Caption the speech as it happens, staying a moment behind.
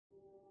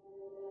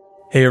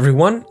Hey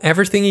everyone,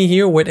 Everythingy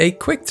here with a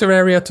quick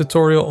Terraria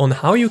tutorial on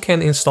how you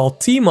can install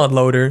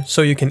tModLoader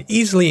so you can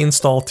easily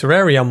install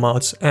Terraria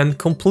mods and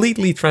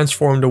completely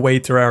transform the way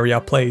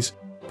Terraria plays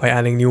by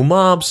adding new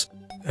mobs,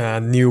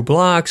 new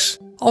blocks,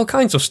 all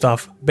kinds of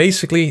stuff.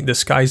 Basically, the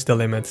sky's the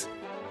limit.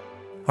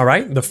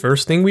 Alright, the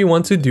first thing we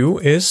want to do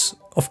is,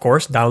 of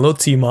course, download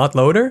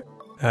tModLoader.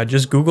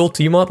 Just Google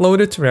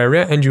tModLoader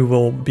Terraria and you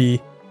will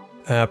be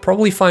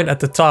probably find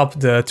at the top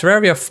the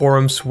Terraria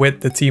forums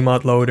with the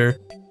tModLoader.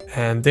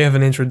 And they have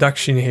an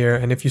introduction here,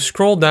 and if you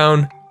scroll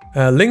down,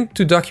 link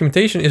to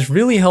documentation is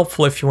really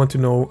helpful if you want to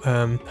know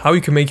how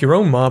you can make your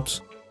own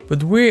mobs.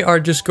 But we are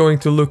just going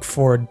to look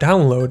for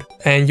download,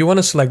 and you want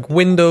to select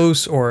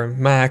Windows or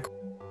Mac,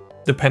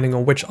 depending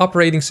on which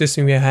operating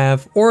system you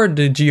have, or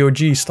the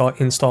GOG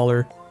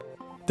installer.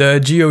 The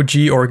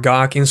GOG or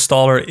GOG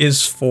installer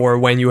is for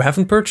when you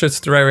haven't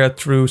purchased Terraria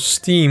through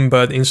Steam,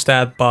 but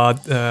instead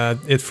bought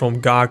it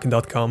from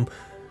GOG.com.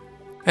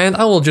 And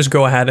I will just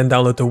go ahead and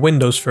download the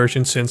Windows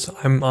version since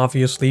I'm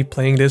obviously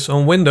playing this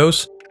on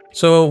Windows.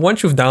 So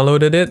once you've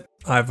downloaded it,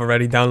 I've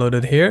already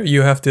downloaded here,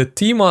 you have the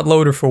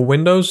tModLoader for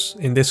Windows.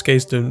 In this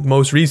case, the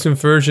most recent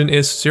version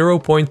is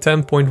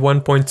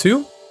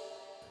 0.10.1.2,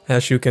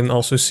 as you can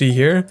also see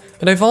here.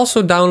 And I've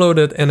also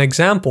downloaded an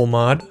example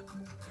mod,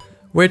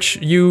 which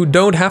you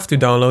don't have to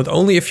download,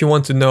 only if you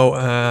want to know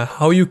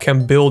how you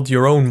can build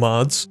your own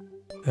mods.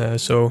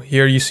 So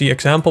here you see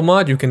example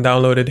mod, you can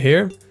download it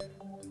here.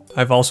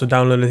 I've also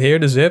downloaded here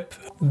the zip.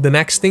 The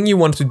next thing you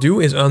want to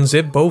do is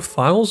unzip both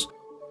files,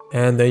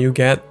 and then you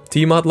get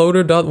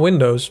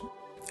tModLoader.windows.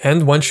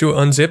 And once you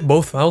unzip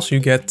both files, you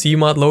get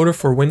tModLoader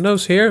for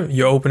Windows here.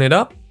 You open it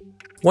up.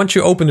 Once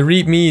you open the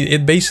README,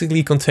 it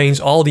basically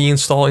contains all the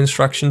install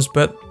instructions,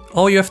 but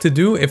all you have to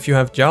do, if you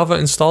have Java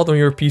installed on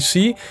your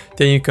PC,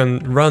 then you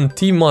can run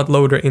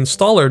tModLoader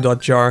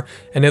installer.jar,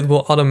 and it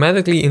will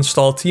automatically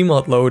install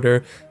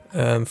tModLoader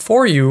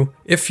for you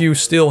if you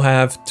still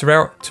have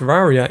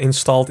Terraria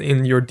installed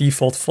in your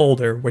default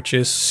folder, which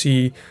is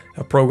C,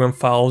 program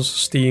files,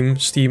 Steam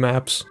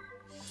apps.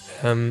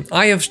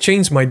 I have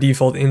changed my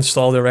default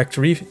install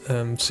directory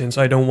since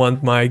I don't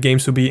want my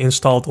games to be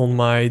installed on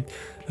my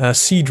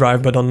C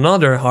drive but on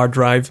another hard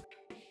drive.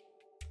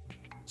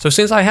 So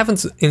since I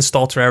haven't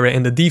installed Terraria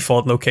in the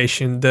default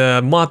location,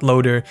 the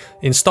ModLoader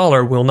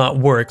installer will not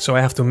work, so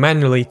I have to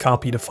manually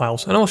copy the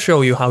files, and I'll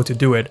show you how to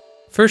do it.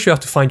 First you have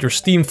to find your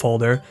Steam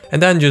folder,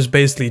 and then just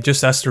basically,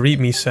 just as the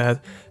README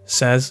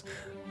says,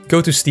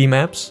 go to Steam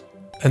apps,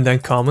 and then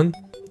common,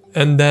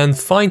 and then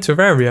find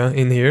Terraria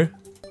in here.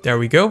 There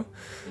we go.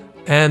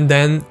 And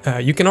then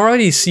you can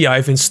already see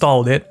I've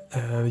installed it.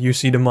 You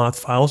see the mod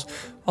files.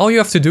 All you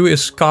have to do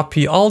is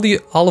copy all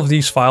of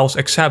these files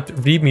except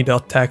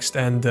readme.txt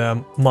and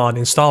mod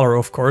installer,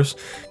 of course.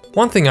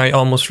 One thing I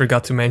almost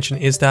forgot to mention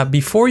is that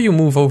before you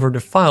move over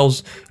the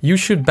files, you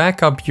should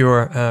back up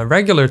your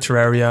regular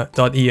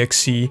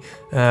Terraria.exe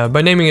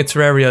by naming it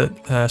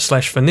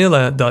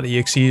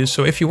Terraria/vanilla.exe.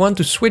 So if you want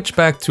to switch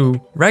back to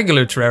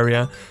regular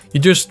Terraria, you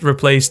just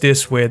replace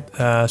this with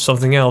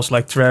something else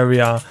like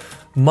Terraria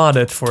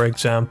modded, for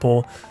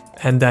example,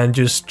 and then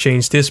just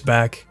change this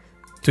back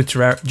to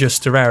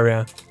just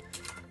Terraria.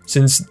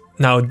 Since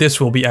now this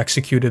will be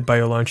executed by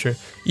your launcher,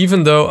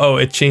 even though,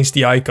 it changed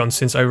the icon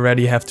since I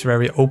already have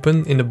Terraria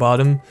open in the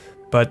bottom,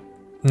 but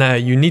now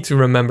you need to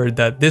remember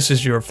that this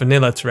is your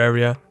vanilla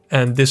Terraria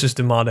and this is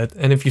the modded,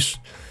 and if you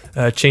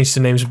change the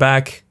names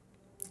back,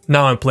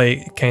 now I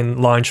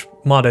can launch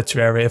modded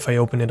Terraria if I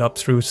open it up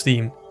through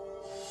Steam.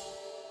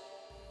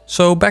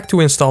 So back to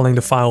installing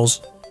the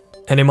files.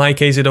 And in my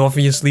case it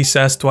obviously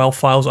says 12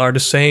 files are the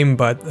same,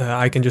 but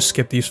I can just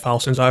skip these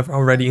files since I've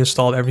already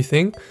installed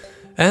everything.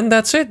 And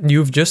that's it,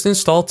 you've just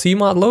installed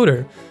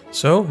tModLoader.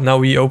 So now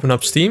we open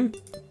up Steam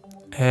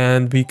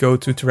and we go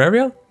to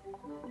Terraria.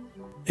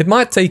 It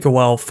might take a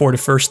while for the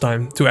first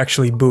time to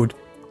actually boot.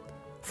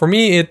 For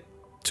me it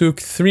took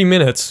 3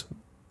 minutes.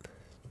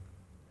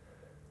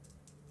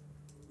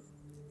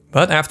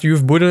 But after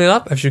you've booted it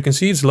up, as you can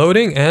see, it's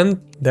loading, and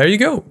there you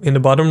go. In the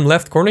bottom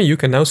left corner you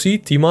can now see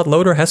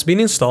tModLoader has been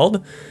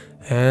installed.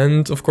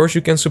 And of course you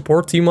can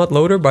support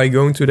tModLoader by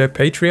going to their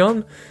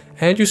Patreon,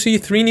 and you see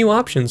 3 new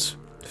options.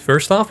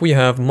 First off, we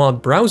have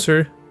Mod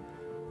Browser,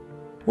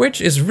 which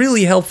is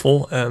really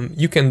helpful.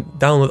 You can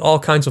download all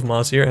kinds of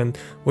mods here, and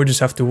we'll just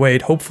have to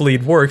wait. Hopefully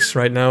it works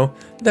right now.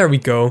 There we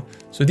go.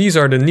 So these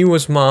are the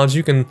newest mods.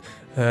 You can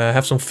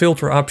have some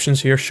filter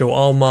options here, show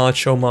all mods,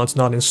 show mods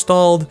not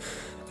installed.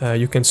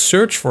 You can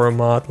search for a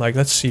mod, like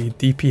let's see,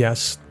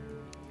 DPS.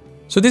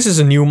 So this is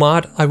a new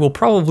mod. I will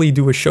probably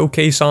do a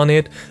showcase on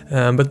it,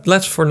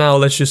 but for now,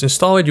 let's just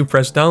install it. You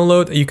press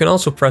download. You can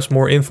also press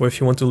more info if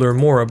you want to learn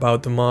more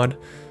about the mod.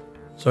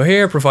 So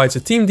here it provides a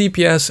team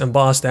DPS and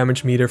boss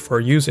damage meter for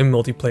use in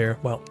multiplayer.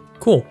 Well,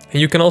 cool.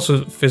 And you can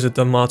also visit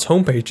the mod's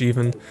homepage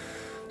even.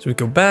 So we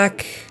go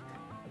back,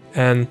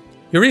 and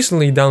your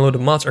recently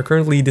downloaded mods are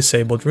currently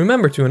disabled.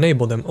 Remember to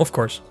enable them, of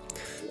course.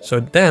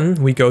 So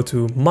then we go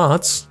to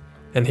mods,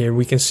 and here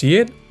we can see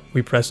it.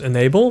 We press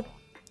enable,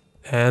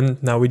 and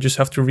now we just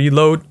have to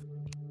reload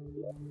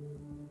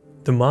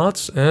the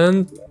mods,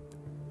 and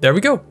there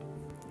we go.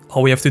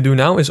 All we have to do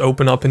now is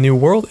open up a new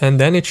world and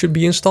then it should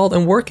be installed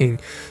and working.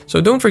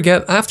 So don't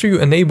forget, after you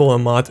enable a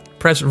mod,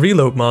 press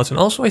reload mods. And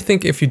also I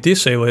think if you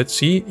disable it,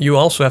 see, you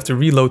also have to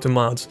reload the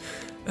mods.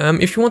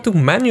 If you want to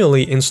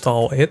manually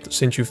install it,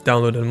 since you've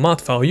downloaded a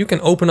mod file, you can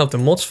open up the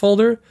mods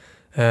folder.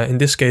 In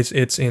this case,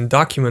 it's in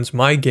Documents,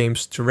 My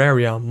Games,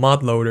 Terraria,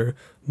 MODLoader,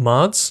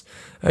 Mods.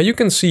 You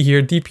can see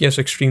here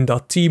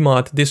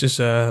dpsextreme.tmod. This is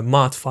a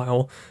mod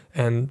file.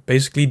 And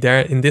basically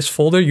there in this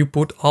folder, you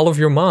put all of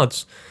your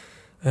mods.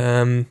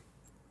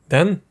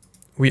 Then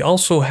we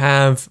also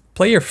have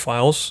player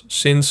files,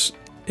 since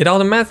it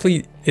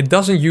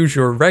doesn't use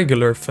your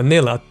regular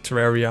vanilla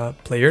Terraria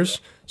players.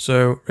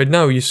 So right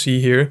now you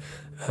see here,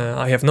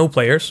 I have no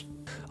players.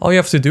 All you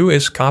have to do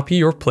is copy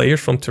your players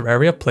from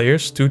Terraria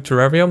players to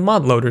Terraria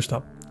MODLoader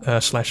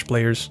 /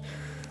 players.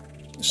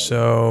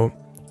 So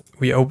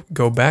we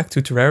go back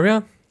to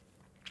Terraria.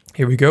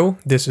 Here we go.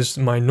 This is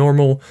my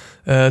normal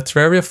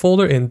Terraria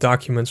folder in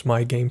Documents,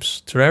 My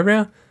Games,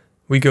 Terraria.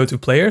 We go to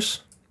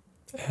players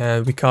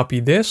and we copy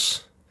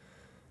this.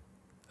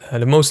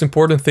 The most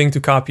important thing to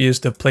copy is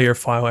the player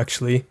file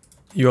actually.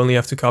 You only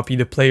have to copy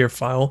the player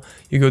file.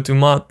 You go to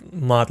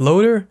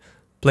MODLoader,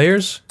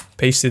 players,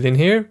 paste it in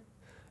here.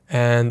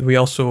 And we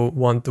also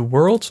want the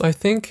worlds, I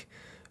think.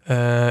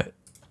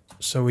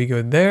 So we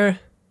go there.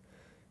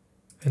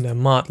 And then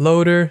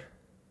MODLoader.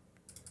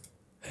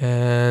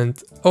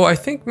 And, oh, I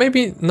think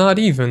maybe not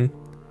even.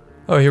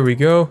 Oh, here we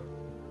go.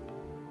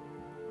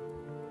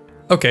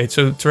 Okay,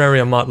 so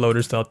Terraria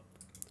MODLoaders,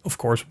 of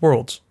course,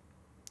 worlds.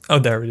 Oh,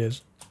 there it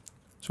is.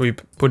 So we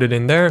put it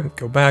in there,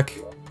 go back,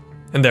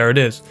 and there it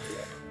is.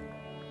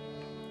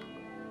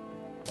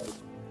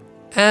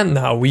 And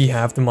now we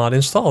have the mod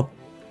installed.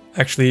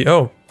 Actually,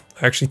 oh,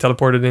 I actually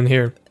teleported in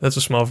here. That's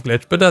a small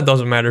glitch, but that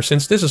doesn't matter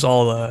since this is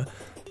all a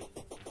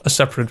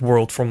separate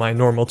world from my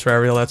normal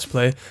Terraria Let's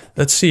Play.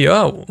 Let's see.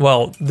 Oh,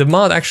 well, the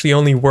mod actually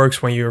only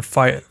works when you're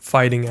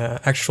fighting an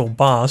actual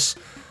boss.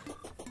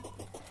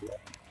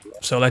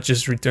 So let's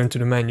just return to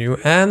the menu,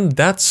 and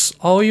that's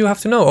all you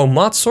have to know. Oh,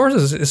 mod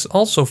sources is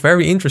also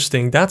very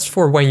interesting. That's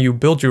for when you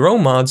build your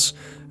own mods.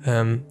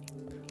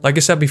 Like I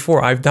said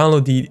before, I've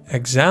downloaded the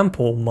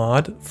example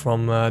mod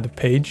from the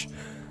page.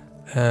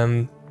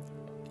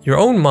 Your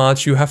own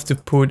mods you have to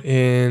put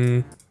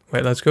in,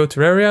 wait, let's go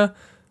Terraria,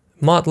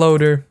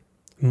 MODLoader,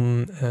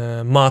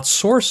 mod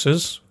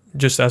sources,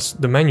 just as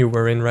the menu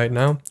we're in right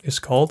now is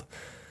called.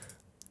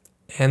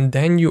 And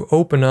then you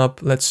open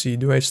up, let's see,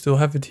 do I still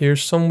have it here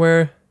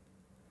somewhere?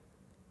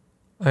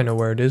 I know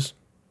where it is.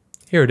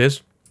 Here it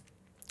is.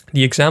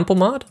 The example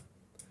mod.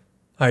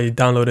 I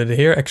downloaded it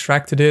here,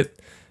 extracted it,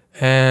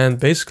 and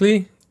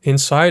basically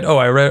inside, oh,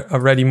 I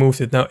already moved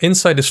it. Now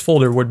inside this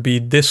folder would be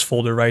this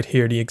folder right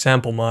here, the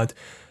example mod.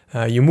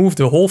 You move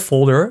the whole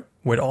folder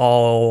with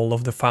all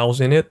of the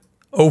files in it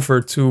over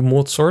to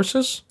mod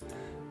sources.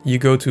 You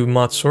go to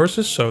mod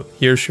sources, so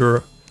here's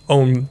your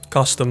own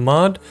custom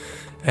mod,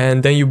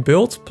 and then you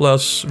build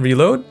plus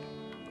reload,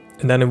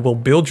 and then it will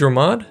build your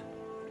mod.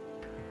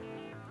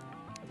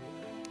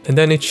 And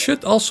then it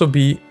should also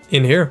be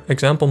in here,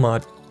 example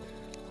mod.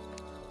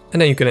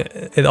 And then you can,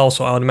 it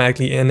also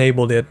automatically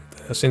enabled it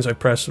since I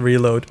pressed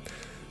reload.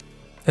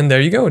 And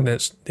there you go,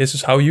 this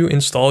is how you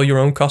install your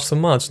own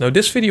custom mods. Now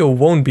this video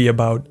won't be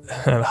about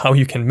how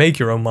you can make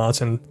your own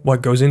mods and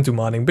what goes into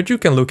modding, but you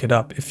can look it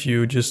up if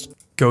you just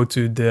go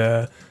to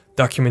the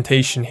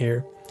documentation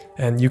here.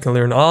 And you can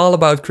learn all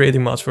about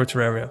creating mods for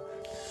Terraria.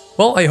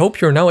 Well, I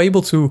hope you're now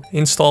able to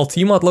install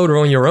tModLoader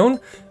on your own.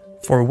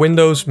 For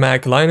Windows,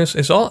 Mac, Linux,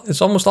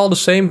 it's almost all the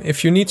same.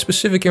 If you need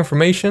specific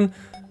information,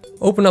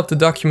 open up the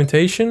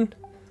documentation.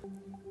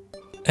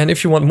 And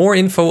if you want more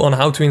info on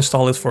how to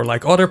install it for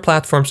like other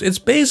platforms, it's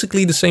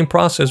basically the same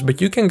process, but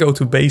you can go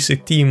to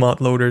basic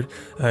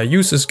tModLoader,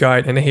 use this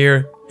guide, and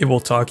here it will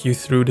talk you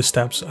through the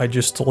steps I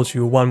just told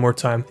you one more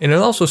time. And it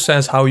also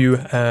says how you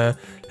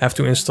have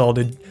to install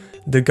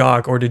the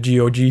GOG or the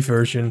GOG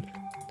version,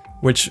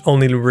 which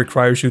only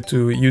requires you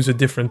to use a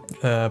different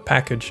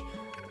package.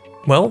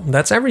 Well,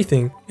 that's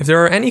everything. If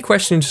there are any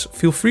questions,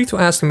 feel free to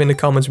ask them in the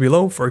comments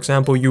below. For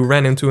example, you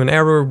ran into an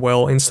error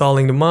while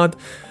installing the mod.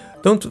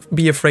 Don't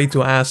be afraid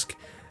to ask.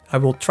 I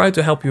will try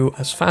to help you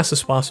as fast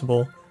as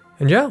possible.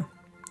 And yeah,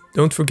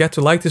 don't forget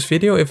to like this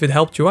video if it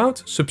helped you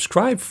out.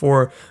 Subscribe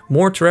for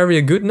more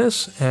Terraria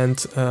goodness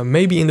and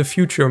maybe in the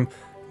future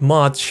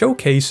mod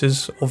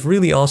showcases of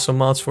really awesome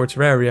mods for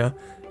Terraria.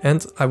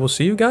 And I will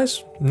see you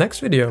guys next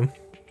video.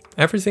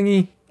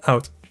 Everythingy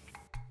out.